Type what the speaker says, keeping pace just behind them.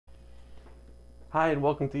Hi and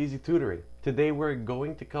welcome to E-ZTutoring. Today we're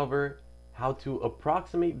going to cover how to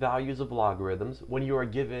approximate values of logarithms when you are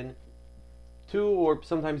given two or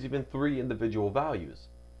sometimes even three individual values.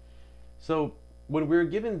 So when we're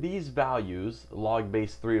given these values, log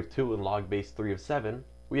base 3 of 2 and log base 3 of 7,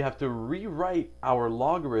 we have to rewrite our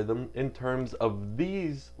logarithm in terms of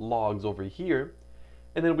these logs over here,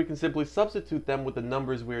 and then we can simply substitute them with the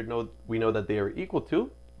numbers we know that they are equal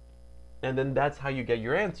to, and then that's how you get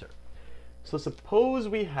your answer. So suppose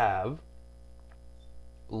we have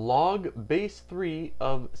log base 3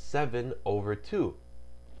 of 7 over 2.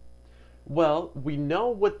 Well, we know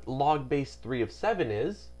what log base 3 of 7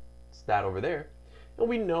 is. It's that over there. And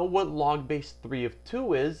we know what log base 3 of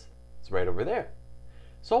 2 is. It's right over there.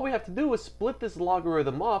 So all we have to do is split this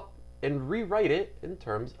logarithm up and rewrite it in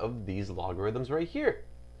terms of these logarithms right here.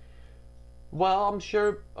 Well, I'm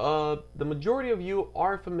sure the majority of you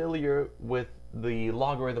are familiar with the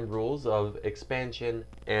logarithm rules of expansion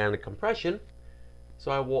and compression. So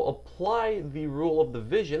I will apply the rule of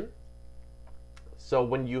division. So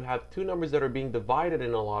when you have two numbers that are being divided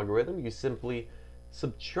in a logarithm, you simply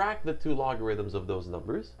subtract the two logarithms of those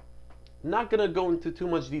numbers. Not going to go into too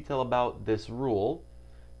much detail about this rule.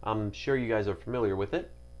 I'm sure you guys are familiar with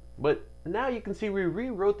it. But now you can see we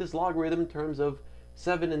rewrote this logarithm in terms of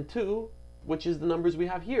 7 and 2, which is the numbers we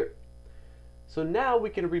have here. So now we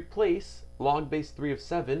can replace log base 3 of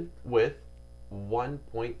 7 with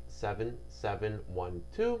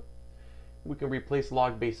 1.7712. We can replace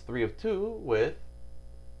log base 3 of 2 with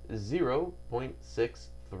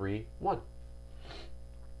 0.631.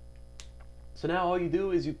 So now all you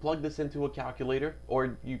do is you plug this into a calculator,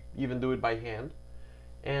 or you even do it by hand,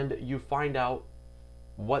 and you find out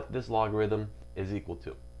what this logarithm is equal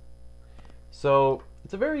to. So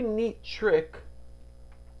it's a very neat trick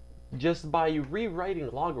just by rewriting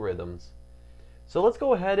logarithms. So let's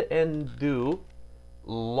go ahead and do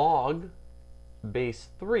log base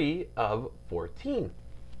 3 of 14.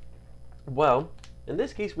 Well, in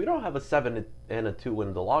this case, we don't have a 7 and a 2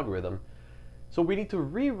 in the logarithm, so we need to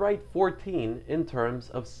rewrite 14 in terms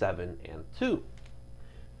of 7 and 2.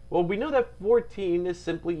 Well, we know that 14 is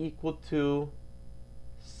simply equal to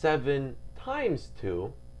 7 times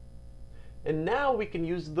 2, and now we can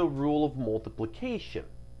use the rule of multiplication.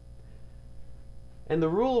 And the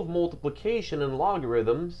rule of multiplication in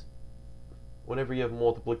logarithms, whenever you have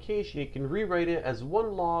multiplication, you can rewrite it as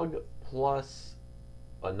one log plus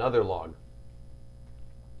another log.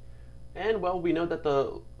 And well, we know that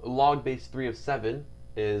the log base 3 of 7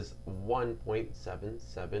 is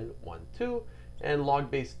 1.7712, and log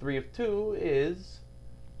base 3 of 2 is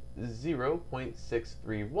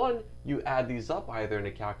 0.631. You add these up either in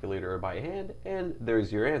a calculator or by hand, and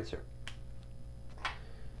there's your answer.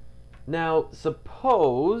 Now,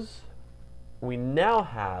 suppose we now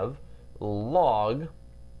have log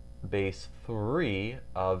base 3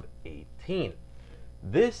 of 18.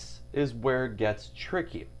 This is where it gets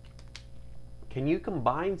tricky. Can you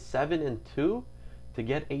combine 7 and 2 to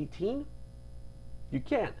get 18? You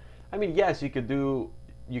can. I mean, yes, you can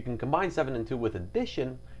combine 7 and 2 with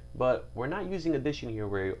addition, but we're not using addition here.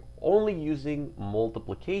 We're only using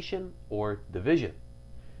multiplication or division.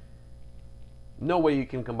 No way you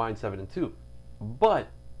can combine 7 and 2. But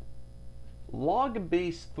log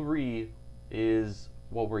base 3 is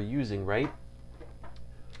what we're using, right?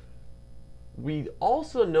 We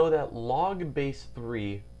also know that log base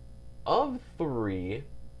 3 of 3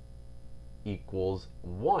 equals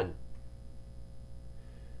 1.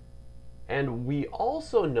 And we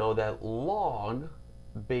also know that log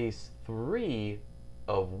base 3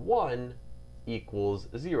 of 1 equals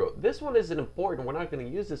 0. This one isn't important. We're not going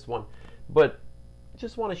to use this one. But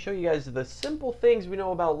just want to show you guys the simple things we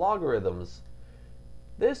know about logarithms.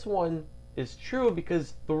 This one is true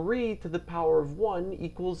because 3 to the power of 1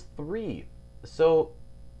 equals 3. So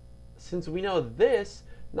since we know this,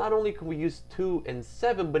 not only can we use 2 and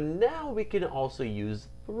 7, but now we can also use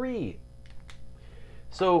 3.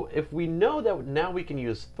 So if we know that now we can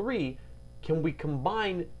use 3, can we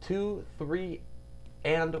combine 2, 3,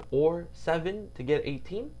 and or 7 to get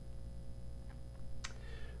 18?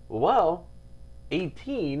 Well,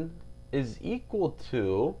 18 is equal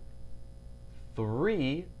to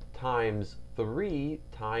 3 times 3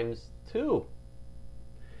 times 2.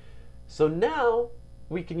 So now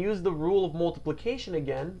we can use the rule of multiplication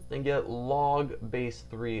again and get log base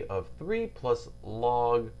 3 of 3 plus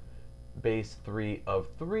log base 3 of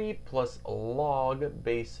 3 plus log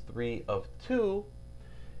base 3 of 2.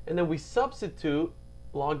 And then we substitute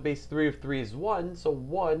log base 3 of 3 is 1, so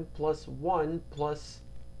 1 plus 1 plus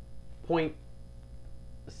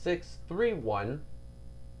 0.631.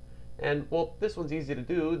 And well, this one's easy to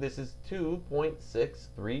do. This is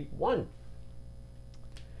 2.631.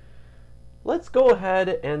 Let's go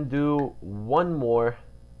ahead and do one more.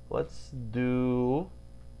 Let's do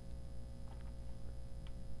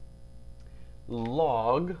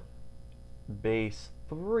log base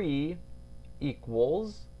 3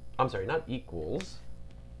 equals, I'm sorry, not equals,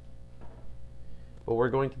 but we're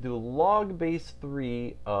going to do log base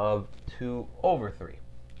 3 of 2 over 3.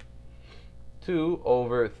 2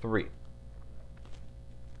 over 3.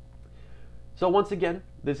 So once again,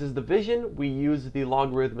 this is division. We use the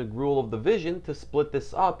logarithmic rule of division to split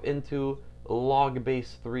this up into log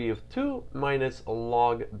base 3 of 2 minus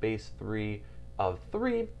log base 3 of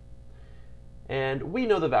 3. And we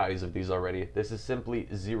know the values of these already. This is simply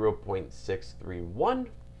 0.631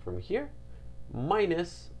 from here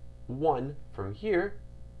minus 1 from here.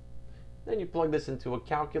 Then you plug this into a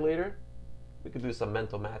calculator. We could do some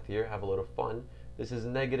mental math here, have a little fun. This is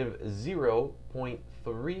negative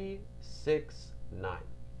 0.369.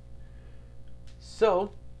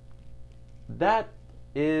 So that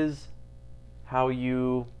is how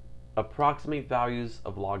you approximate values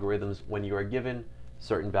of logarithms when you are given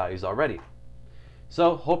certain values already.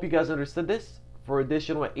 So hope you guys understood this. For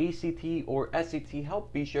additional ACT or SAT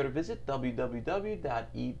help, be sure to visit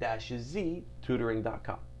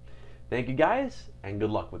www.E-ZTutoring.com. Thank you guys, and good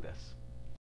luck with this.